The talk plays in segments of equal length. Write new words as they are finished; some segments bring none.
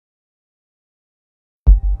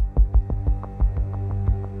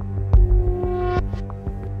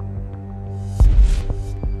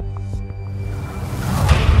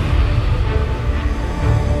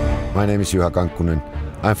My name is Juha Kankkunen.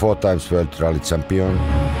 I'm 4 times world rally champion.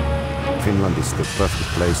 Finland is the perfect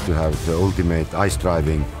place to have the ultimate ice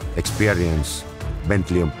driving experience.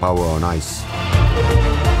 Bentley on power on ice.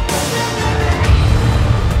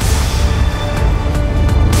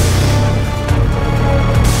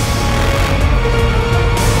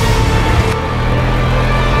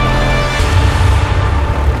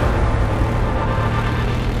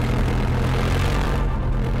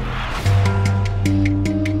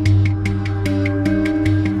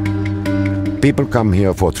 People come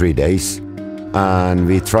here for 3 days and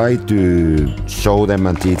we try to show them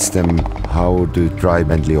and teach them how to drive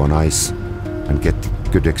Bentley on ice and get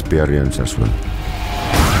good experience as well.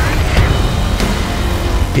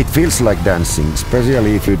 It feels like dancing,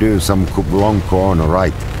 especially if you do some long corner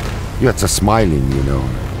right. You're just smiling, you know.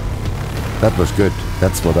 That was good.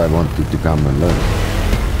 That's what I wanted to come and learn.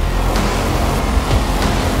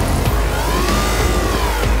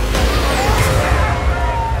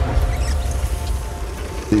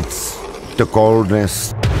 It's the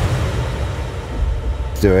coldness,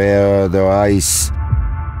 the air, the ice.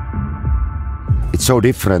 It's so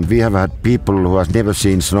different. We have had people who have never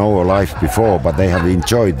seen snow or life before, but they have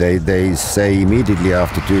enjoyed. They say immediately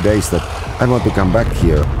after 2 days that I want to come back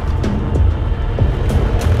here.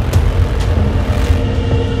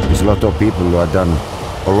 There's a lot of people who have done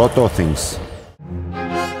a lot of things.